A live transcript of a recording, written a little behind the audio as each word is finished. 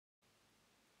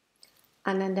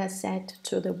Ananda said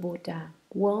to the Buddha,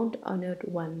 "World-honored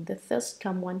one, the thirst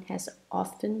come one has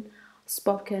often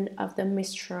spoken of the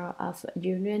mixture of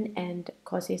union and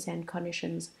causes and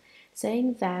conditions,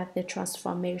 saying that the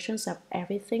transformations of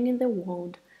everything in the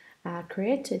world are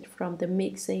created from the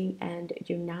mixing and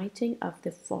uniting of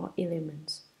the four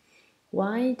elements.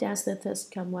 Why does the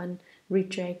thirst come one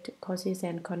reject causes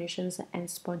and conditions and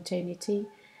spontaneity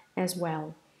as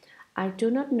well? I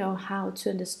do not know how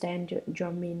to understand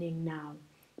your meaning now.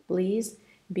 Please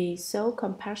be so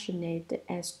compassionate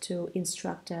as to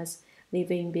instruct us,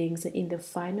 living beings, in the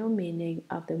final meaning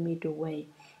of the middle way,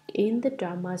 in the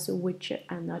dharmas which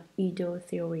are not idle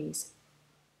theories."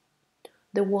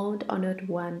 The world-honored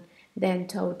one then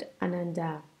told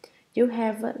Ananda, "You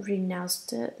have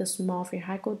renounced the small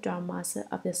vehicle dharmas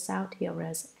of the South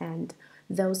hearers and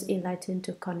those enlightened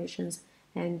to conditions,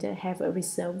 and have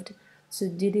resolved to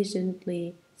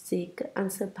diligently seek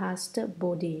unsurpassed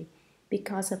Bodhi.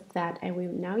 Because of that, I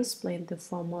will now explain the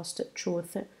foremost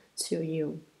truth to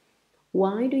you.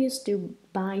 Why do you still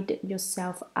bind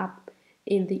yourself up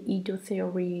in the idle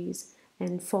theories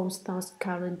and false thoughts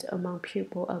current among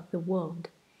people of the world?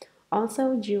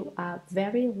 Although you are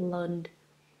very learned,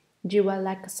 you are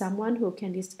like someone who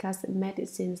can discuss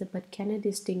medicines but cannot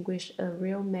distinguish a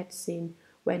real medicine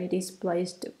when it is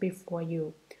placed before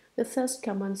you. The first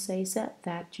command says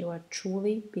that you are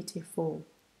truly beautiful.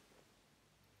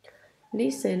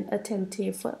 Listen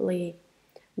attentively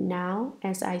now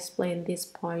as I explain this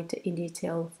point in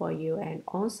detail for you and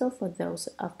also for those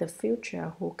of the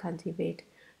future who cultivate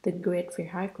the great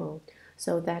vehicle,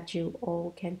 so that you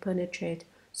all can penetrate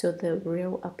to the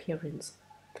real appearance."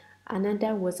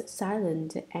 Ananda was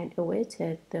silent and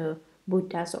awaited the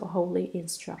Buddha's holy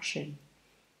instruction.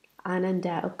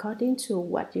 "Ananda, according to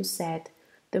what you said,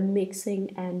 the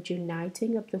mixing and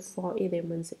uniting of the four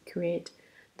elements create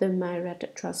the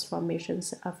myriad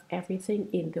transformations of everything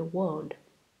in the world.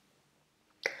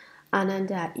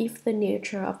 Ananda, if the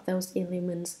nature of those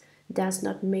elements does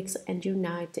not mix and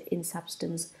unite in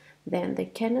substance, then they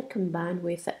cannot combine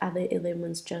with other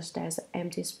elements, just as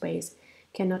empty space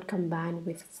cannot combine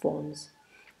with forms.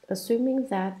 Assuming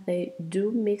that they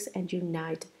do mix and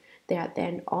unite, they are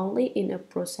then only in a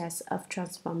process of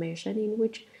transformation in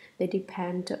which they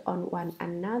depend on one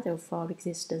another for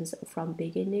existence from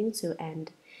beginning to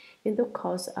end. In the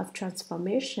course of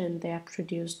transformation, they are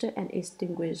produced and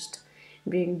extinguished,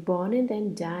 being born and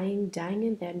then dying, dying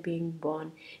and then being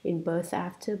born, in birth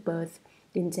after birth,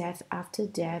 in death after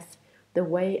death. The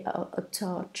way a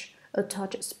torch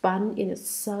spun in a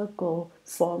circle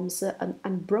forms an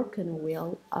unbroken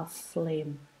wheel of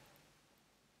flame.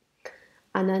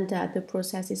 Ananda, the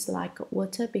process is like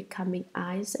water becoming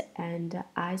ice and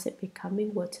ice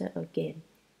becoming water again.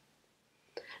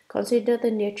 Consider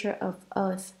the nature of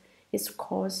earth. Its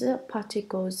coarse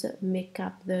particles make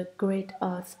up the great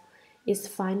earth. Its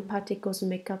fine particles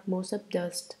make up most of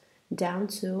dust, down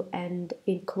to and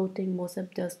including most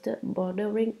of dust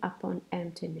bordering upon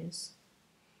emptiness.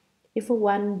 If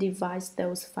one divides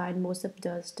those fine motes of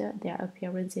dust, their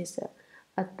appearance is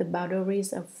at the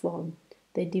boundaries of form.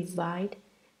 They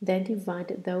then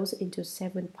divide those into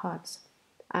 7 parts.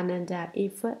 Ananda,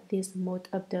 if this mote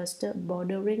of dust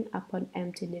bordering upon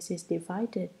emptiness is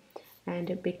divided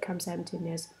and becomes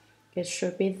emptiness, it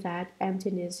should be that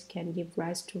emptiness can give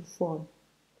rise to form.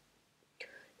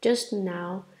 Just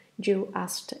now, you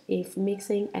asked if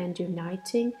mixing and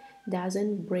uniting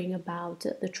doesn't bring about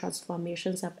the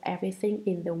transformations of everything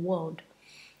in the world.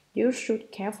 You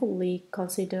should carefully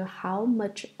consider how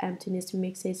much emptiness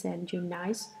mixes and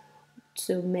unites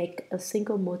to make a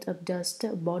single mote of dust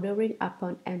bordering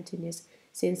upon emptiness,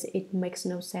 since it makes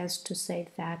no sense to say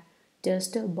that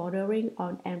dust bordering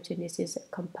on emptiness is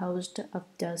composed of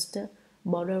dust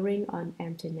bordering on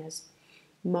emptiness.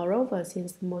 Moreover,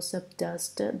 since most of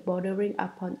dust bordering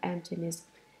upon emptiness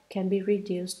can be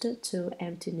reduced to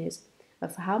emptiness,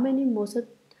 of how many motes of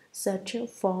such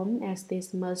form as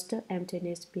this must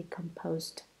emptiness be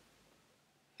composed?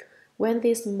 When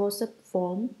this motes of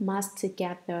form mass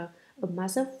together, a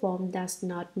mass of form does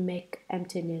not make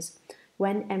emptiness.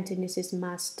 When emptiness is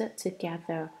massed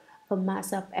together, a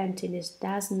mass of emptiness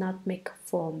does not make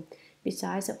form.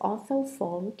 Besides, although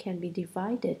form can be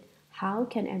divided, how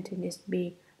can emptiness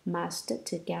be massed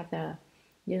together?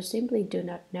 You simply do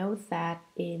not know that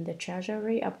in the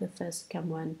treasury of the first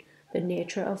command, the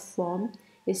nature of form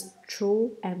is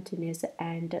true emptiness,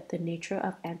 and the nature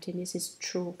of emptiness is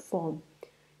true form.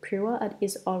 Pure at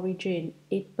its origin,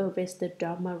 it pervades the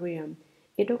Dharma realm.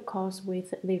 It occurs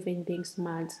with living beings'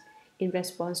 minds in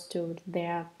response to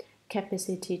their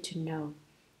capacity to know.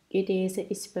 It is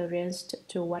experienced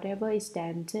to whatever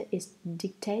extent is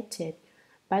dictated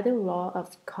by the law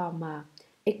of karma.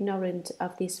 Ignorant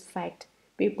of this fact,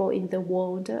 people in the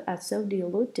world are so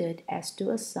deluded as to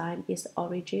assign its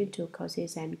origin to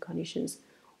causes and conditions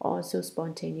or to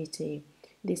spontaneity.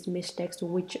 These mistakes,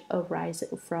 which arise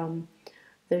from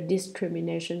the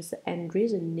discriminations and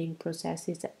reasoning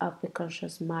processes of the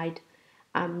conscious mind,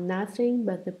 are nothing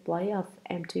but the play of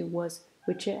empty words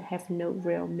which have no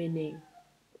real meaning.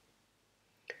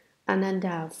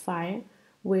 Ananda, fire,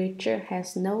 which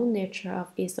has no nature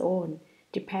of its own,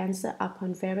 depends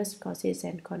upon various causes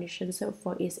and conditions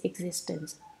for its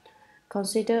existence.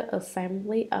 Consider a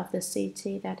family of the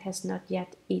city that has not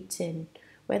yet eaten.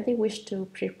 When they wish to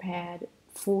prepare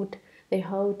food, they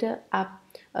hold up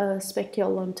a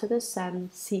speculum to the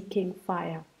sun, seeking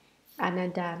fire.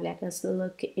 Ananda, let us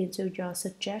look into your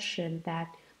suggestion that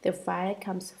the fire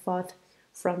comes forth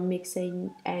from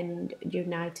mixing and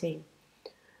uniting.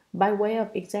 By way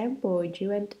of example,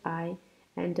 you and I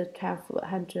and the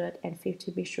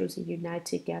 1250 bhikshus unite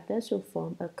together to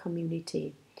form a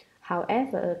community.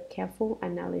 However, a careful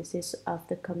analysis of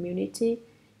the community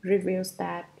reveals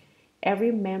that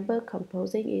every member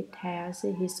composing it has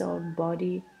his own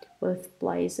body,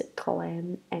 birthplace,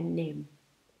 clan, and name.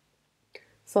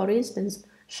 For instance,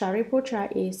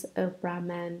 Shariputra is a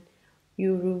Brahman,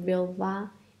 Uruvela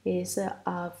is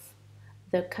of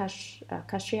the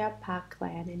Kashyapa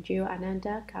clan, and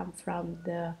Ananda come from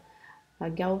the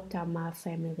Gautama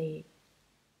family.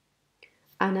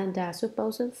 Ananda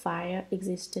supposes fire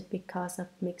existed because of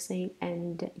mixing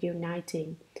and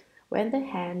uniting. When the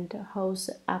hand holds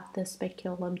up the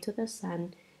speculum to the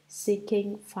sun,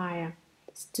 seeking fire,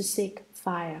 to seek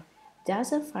fire,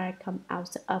 does a fire come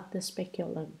out of the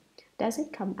speculum? Does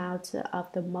it come out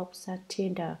of the moksha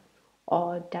tinder,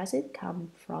 or does it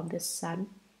come from the sun?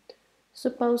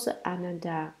 Suppose,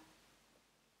 Ananda,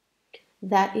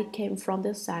 that it came from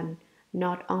the sun.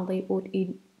 Not only would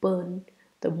it burn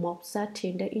the moksha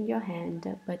tinder in your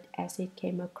hand, but as it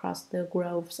came across the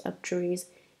groves of trees,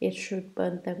 it should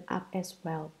burn them up as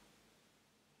well.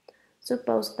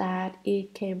 Suppose that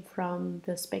it came from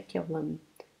the speculum.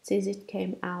 Since it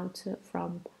came out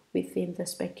from within the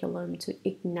speculum to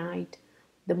ignite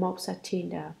the moksha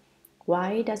tinder,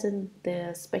 why doesn't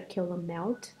the speculum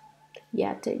melt?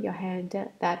 Yet your hand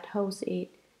that holds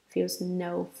it feels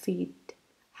no feet.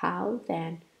 How,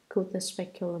 then, could the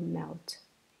speculum melt?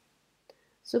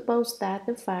 Suppose that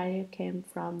the fire came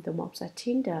from the moksha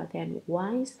tinder, then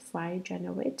why is fire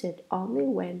generated only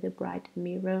when the bright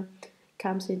mirror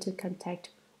comes into contact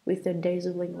with the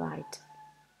dazzling light?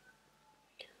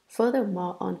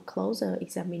 Furthermore, on closer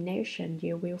examination,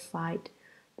 you will find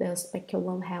the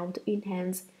speculum held in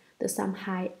hands, the sun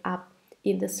high up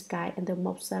in the sky, and the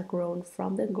moksha grown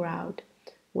from the ground.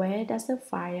 Where does the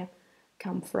fire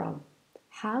come from?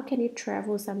 How can it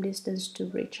travel some distance to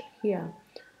reach here?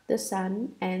 The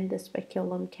sun and the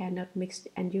speculum cannot mix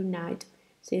and unite,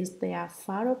 since they are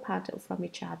far apart from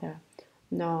each other.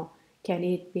 Nor can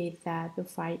it be that the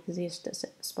fire exists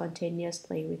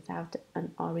spontaneously without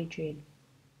an origin.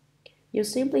 You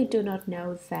simply do not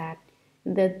know that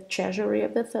in the treasury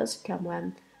of the first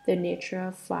command, the nature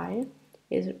of fire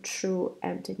is true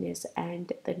emptiness,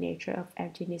 and the nature of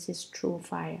emptiness is true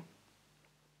fire.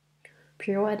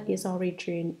 Pure at its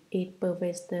origin, it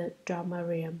pervades the Dharma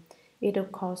realm. It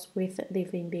occurs with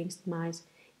living beings' minds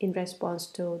in response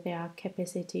to their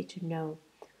capacity to know.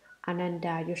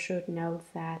 Ananda, you should know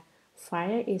that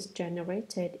fire is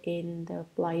generated in the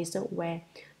place where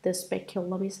the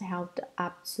speculum is held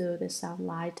up to the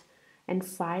sunlight, and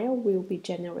fire will be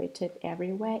generated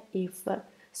everywhere if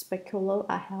speculum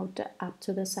are held up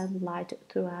to the sunlight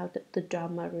throughout the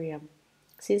Dharma realm.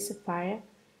 Since fire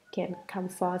can come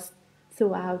forth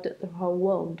throughout the whole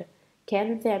world,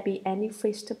 can there be any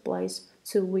fixed place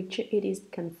to which it is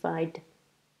confined?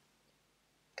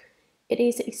 It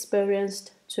is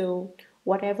experienced to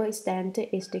whatever extent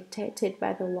is dictated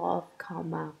by the law of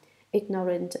karma.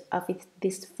 Ignorant of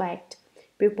this fact,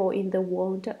 people in the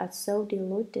world are so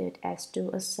deluded as to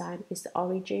assign its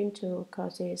origin to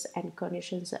causes and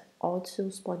conditions or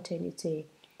to spontaneity.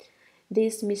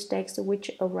 These mistakes,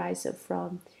 which arise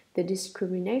from the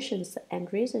discriminations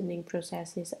and reasoning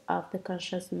processes of the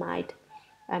conscious mind,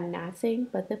 are nothing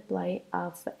but the play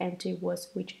of empty words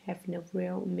which have no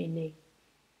real meaning.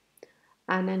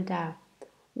 Ananda,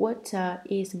 water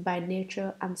is by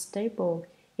nature unstable.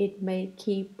 It may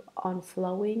keep on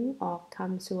flowing or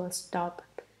come to a stop.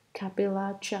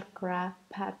 Kapila, Chakra,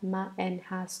 Padma, and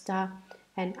Hasta,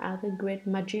 and other great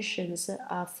magicians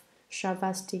of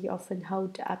Shravasti often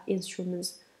hold up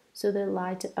instruments to the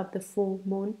light of the full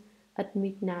moon at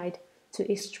midnight to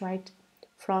extract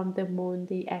from the moon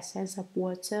the essence of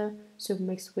water to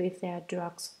mix with their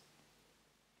drugs.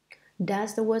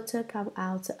 Does the water come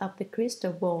out of the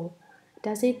crystal ball?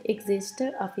 Does it exist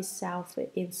of itself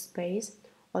in space,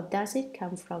 or does it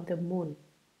come from the moon?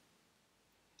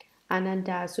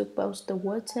 Ananda supposed the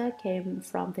water came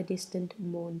from the distant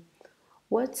moon.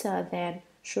 Water then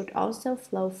should also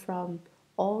flow from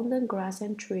all the grass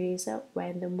and trees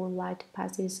when the moonlight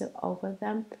passes over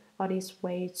them on its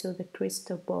way to the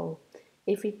crystal ball.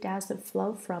 If it doesn't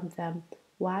flow from them,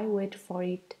 why wait for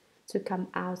it to come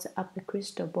out of the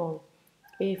crystal ball?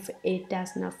 If it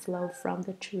does not flow from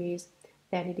the trees,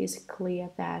 then it is clear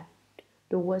that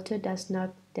the water does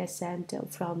not descend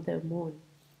from the moon.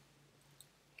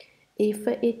 If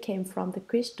it came from the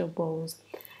crystal balls,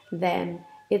 then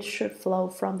it should flow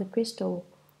from the crystal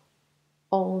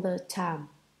all the time.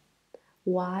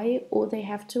 Why would they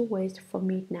have to wait for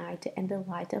midnight and the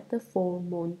light of the full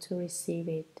moon to receive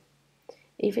it?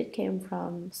 If it came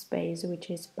from space,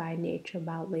 which is by nature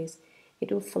boundless,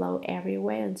 it would flow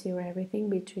everywhere until everything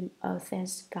between earth and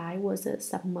sky was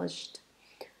submerged.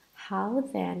 How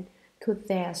then could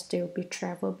there still be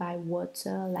travel by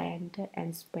water, land,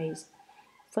 and space?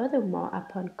 Furthermore,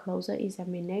 upon closer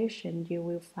examination, you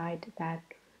will find that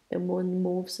the moon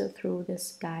moves through the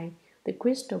sky. The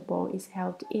crystal ball is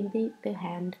held in the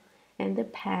hand, and the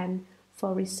pan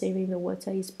for receiving the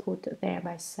water is put there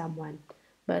by someone.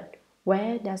 But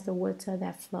where does the water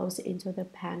that flows into the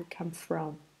pan come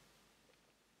from?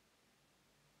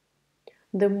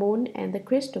 The moon and the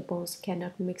crystal balls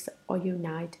cannot mix or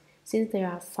unite, since they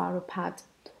are far apart.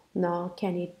 Nor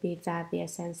can it be that the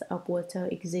essence of water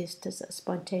exists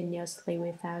spontaneously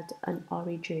without an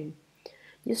origin.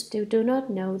 You still do not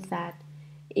know that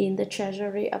in the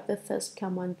treasury of the first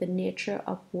command the nature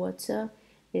of water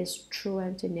is true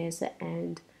emptiness,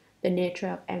 and the nature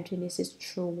of emptiness is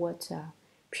true water.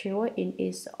 Pure in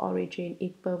its origin,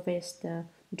 it pervades the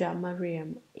Dharma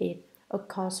realm. It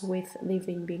accords with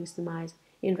living beings' minds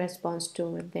in response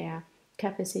to their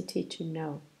capacity to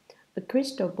know. A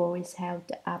crystal ball is held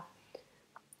up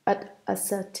at a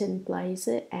certain place,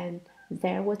 and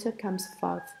there water comes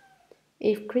forth.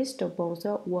 If crystal balls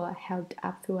were held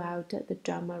up throughout the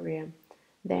Dharma realm,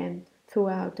 then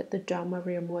throughout the Dharma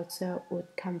realm water would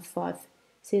come forth.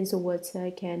 Since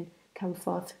water can come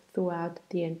forth throughout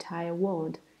the entire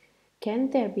world, can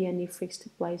there be any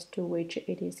fixed place to which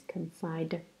it is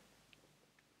confined?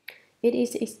 It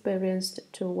is experienced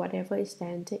to whatever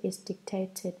extent is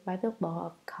dictated by the law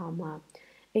of karma.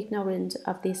 Ignorant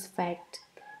of this fact,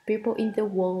 people in the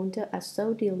world are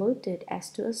so deluded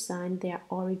as to assign their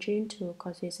origin to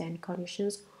causes and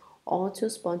conditions or to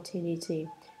spontaneity.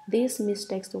 These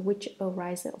mistakes, which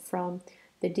arise from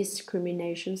the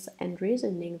discriminations and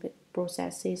reasoning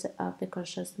processes of the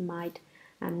conscious mind,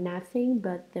 are nothing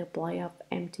but the play of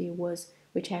empty words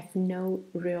which have no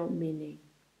real meaning.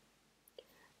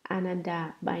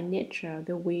 Ananda, by nature,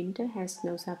 the wind has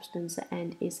no substance,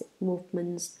 and its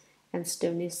movements and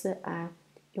stillness are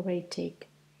erratic.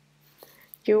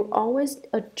 You always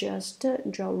adjust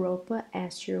your rope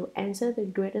as you enter the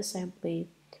great assembly.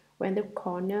 When the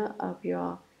corner of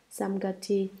your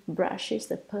samgati brushes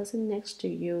the person next to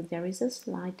you, there is a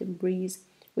slight breeze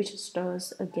which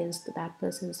stirs against that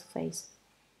person's face.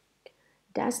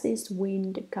 Does this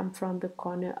wind come from the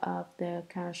corner of the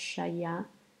kashaya?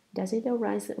 Does it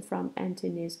arise from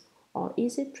emptiness, or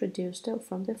is it produced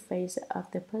from the face of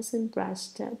the person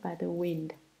brushed by the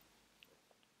wind?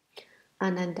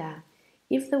 Ananda,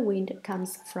 if the wind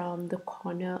comes from the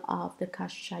corner of the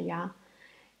kashaya,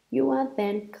 you are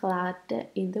then clad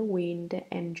in the wind,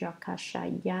 and your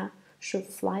kashaya should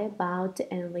fly about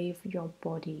and leave your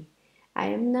body. I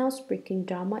am now speaking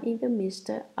Dharma in the midst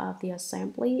of the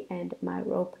assembly, and my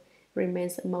robe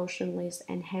remains motionless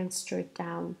and hangs straight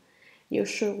down. You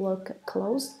should look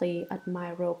closely at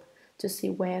my robe to see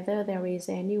whether there is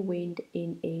any wind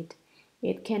in it.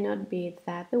 It cannot be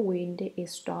that the wind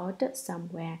is stored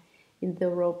somewhere in the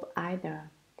robe either.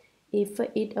 If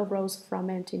it arose from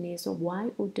emptiness,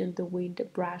 why wouldn't the wind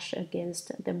brush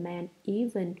against the man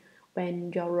even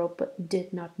when your robe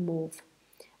did not move?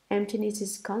 Emptiness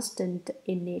is constant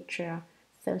in nature,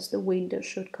 thus the wind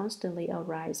should constantly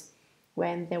arise.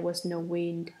 When there was no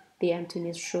wind, the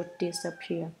emptiness should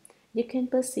disappear. You can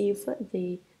perceive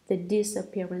the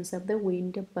disappearance of the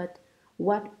wind, but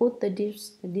what would the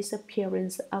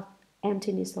disappearance of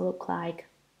emptiness look like?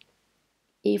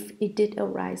 If it did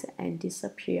arise and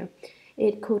disappear,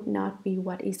 it could not be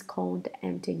what is called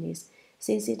emptiness.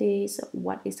 Since it is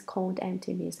what is called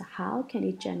emptiness, how can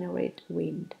it generate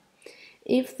wind?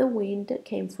 If the wind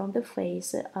came from the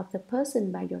face of the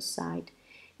person by your side,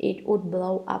 It would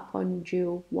blow up on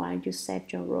you while you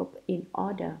set your robe in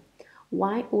order.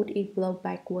 Why would it blow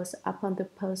backwards upon the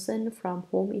person from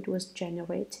whom it was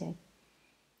generated?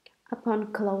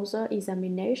 Upon closer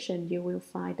examination, you will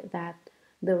find that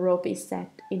the robe is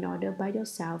set in order by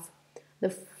yourself. The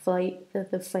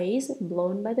phase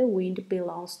blown by the wind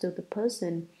belongs to the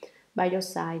person by your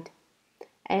side,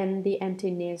 and the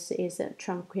emptiness is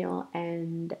tranquil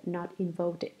and not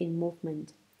involved in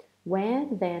movement. Where,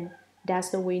 then,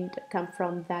 does the wind come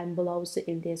from that blows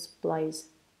in this place?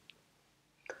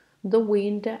 The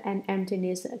wind and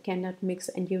emptiness cannot mix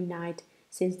and unite,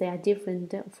 since they are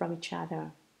different from each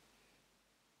other.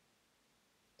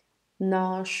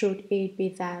 Nor should it be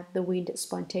that the wind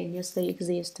spontaneously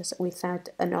exists without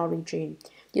an origin.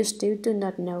 You still do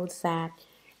not know that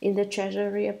in the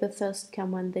treasury of the first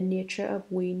command, the nature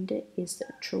of wind is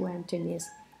true emptiness,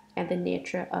 and the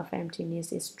nature of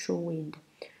emptiness is true wind.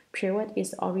 Pure at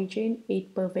its origin,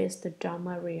 it pervades the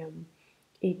Dharma realm.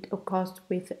 It occurs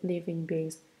with living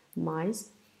beings, minds,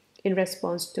 in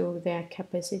response to their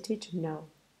capacity to know.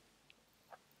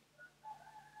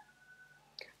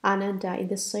 Ananda, in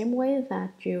the same way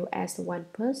that you, as one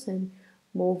person,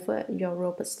 move your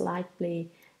rope slightly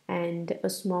and a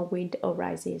small wind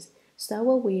arises,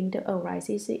 so a wind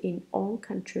arises in all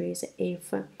countries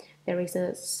if there is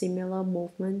a similar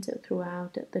movement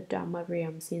throughout the Dharma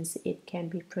realm, since it can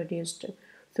be produced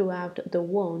throughout the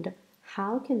world.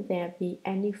 How can there be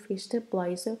any fixed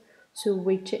place to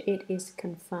which it is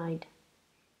confined?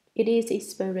 It is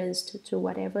experienced to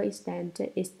whatever extent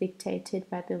is dictated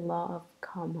by the law of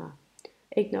karma.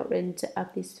 Ignorant of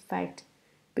this fact,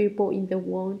 people in the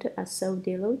world are so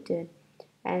deluded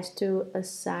as to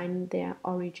assign their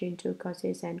origin to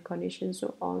causes and conditions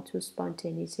or to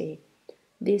spontaneity.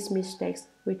 These mistakes,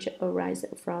 which arise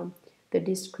from the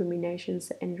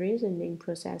discriminations and reasoning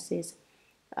processes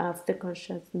of the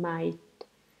conscious mind,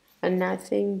 are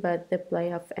nothing but the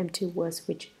play of empty words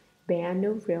which bear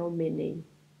no real meaning.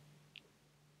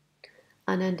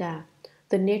 Ananda,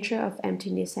 the nature of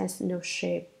emptiness has no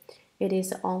shape. It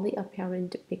is only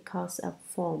apparent because of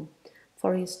form.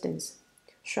 For instance,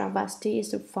 Shravasti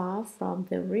is far from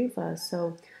the river,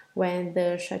 so when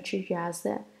the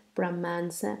Kshatriyas,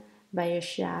 Brahmans,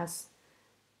 Vaishyas,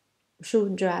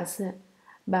 Shudras,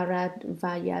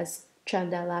 Bharadvayas,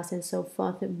 Chandalas, and so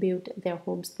forth build their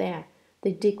homes there.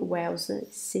 They dig wells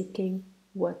seeking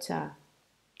water.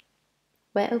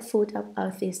 Where a foot of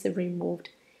earth is removed,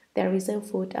 there is a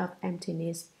foot of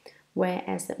emptiness. Where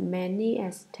as many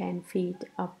as 10 feet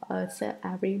of earth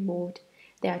are removed,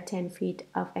 there are 10 feet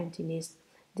of emptiness.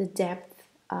 The depth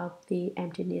of the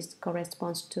emptiness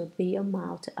corresponds to the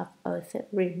amount of earth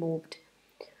removed.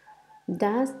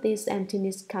 Does this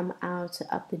emptiness come out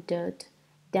of the dirt?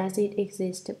 Does it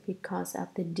exist because of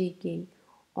the digging,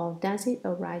 or does it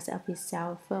arise of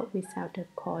itself without a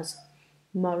cause?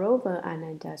 Moreover,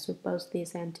 Ananda, suppose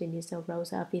this emptiness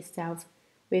arose of itself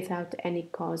without any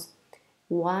cause.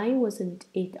 Why wasn't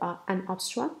it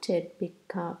unobstructed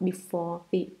before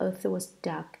the earth was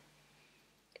dug?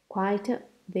 Quite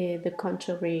the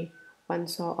contrary. One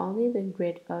saw only the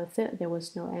great earth, there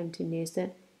was no emptiness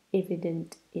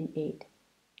evident in it.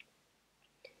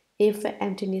 If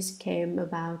emptiness came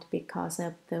about because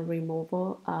of the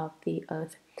removal of the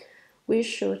earth, we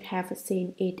should have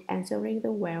seen it entering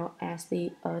the well as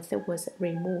the earth was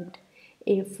removed.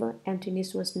 If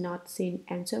emptiness was not seen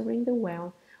entering the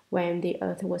well when the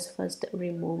earth was first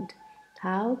removed,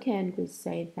 how can we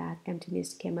say that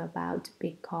emptiness came about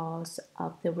because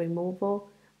of the removal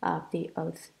of the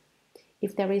earth?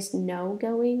 If there is no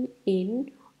going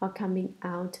in or coming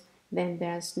out, then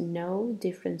there's no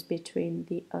difference between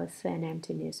the earth and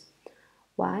emptiness.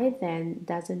 Why then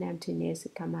doesn't emptiness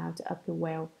come out of the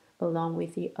well along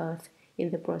with the earth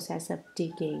in the process of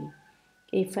digging?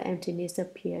 If emptiness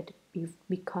appeared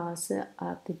because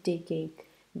of the digging,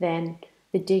 then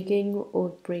the digging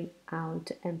would bring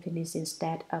out emptiness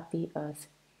instead of the earth.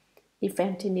 If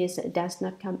emptiness does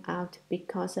not come out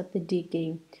because of the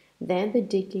digging, then the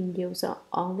digging yields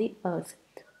only earth.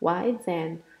 Why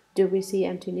then do we see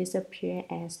emptiness appear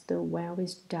as the well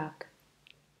is dug?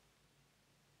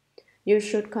 You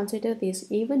should consider this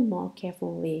even more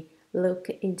carefully. Look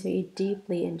into it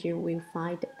deeply, and you will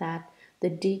find that the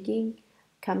digging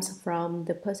comes from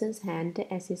the person's hand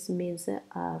as his means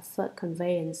of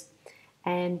conveyance,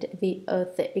 and the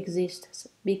earth exists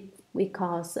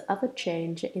because of a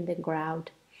change in the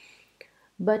ground.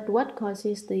 But what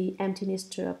causes the emptiness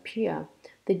to appear?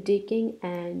 The digging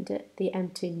and the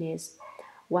emptiness,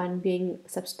 one being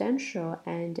substantial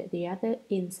and the other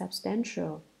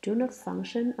insubstantial, do not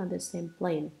function on the same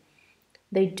plane.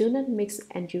 They do not mix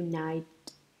and unite.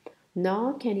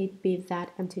 Nor can it be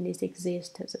that emptiness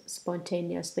exists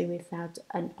spontaneously without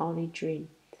an origin.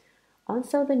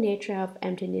 Although the nature of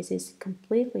emptiness is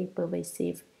completely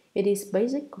pervasive, it is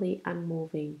basically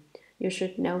unmoving. You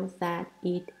should know that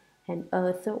it and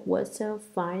earth, water,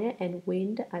 fire, and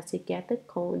wind are together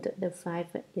called the five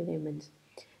elements.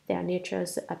 Their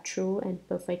natures are true and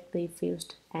perfectly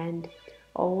fused, and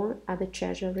all are the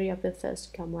treasury of the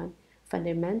first common,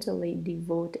 fundamentally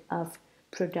devoid of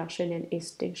production and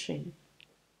extinction.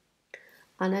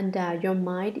 Ananda, your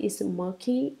mind is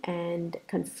murky and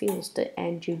confused,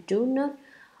 and you do not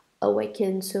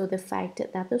awaken to the fact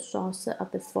that the source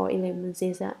of the four elements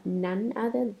is none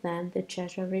other than the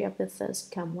treasury of the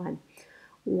first come one.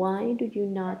 Why do you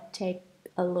not take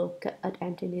a look at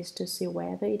emptiness to see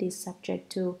whether it is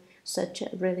subject to such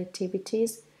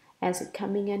relativities as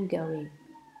coming and going?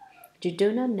 You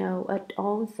do not know at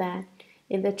all that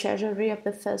in the treasury of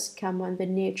the first come one, the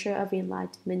nature of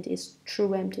enlightenment is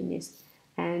true emptiness,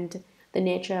 and the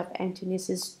nature of emptiness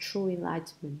is true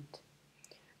enlightenment.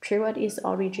 True at its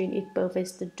origin, it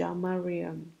pervades the Dharma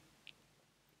realm.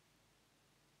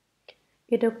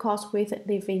 It occurs with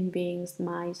living beings'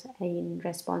 minds in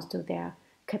response to their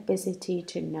capacity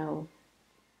to know.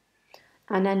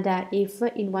 Ananda, if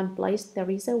in one place there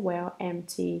is a well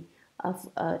empty of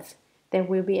earth, there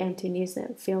will be emptiness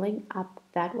filling up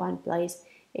that one place.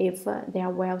 If there are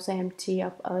wells empty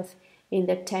of earth in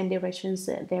the 10 directions,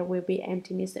 there will be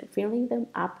emptiness filling them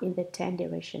up in the 10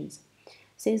 directions.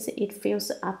 Since it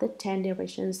fills up the 10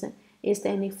 directions, is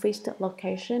there any fixed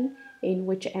location in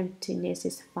which emptiness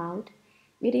is found?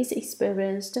 It is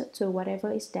experienced to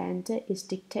whatever extent is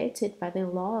dictated by the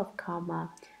law of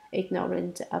karma.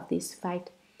 Ignorant of this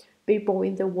fact, people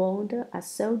in the world are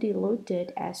so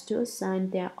deluded as to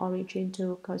assign their origin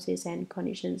to causes and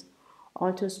conditions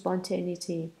or to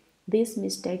spontaneity. These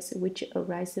mistakes, which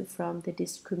arise from the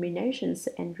discriminations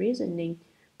and reasoning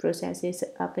processes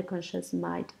of the conscious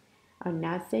mind, are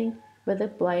nothing but the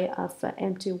play of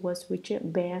empty words which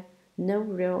bear no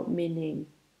real meaning.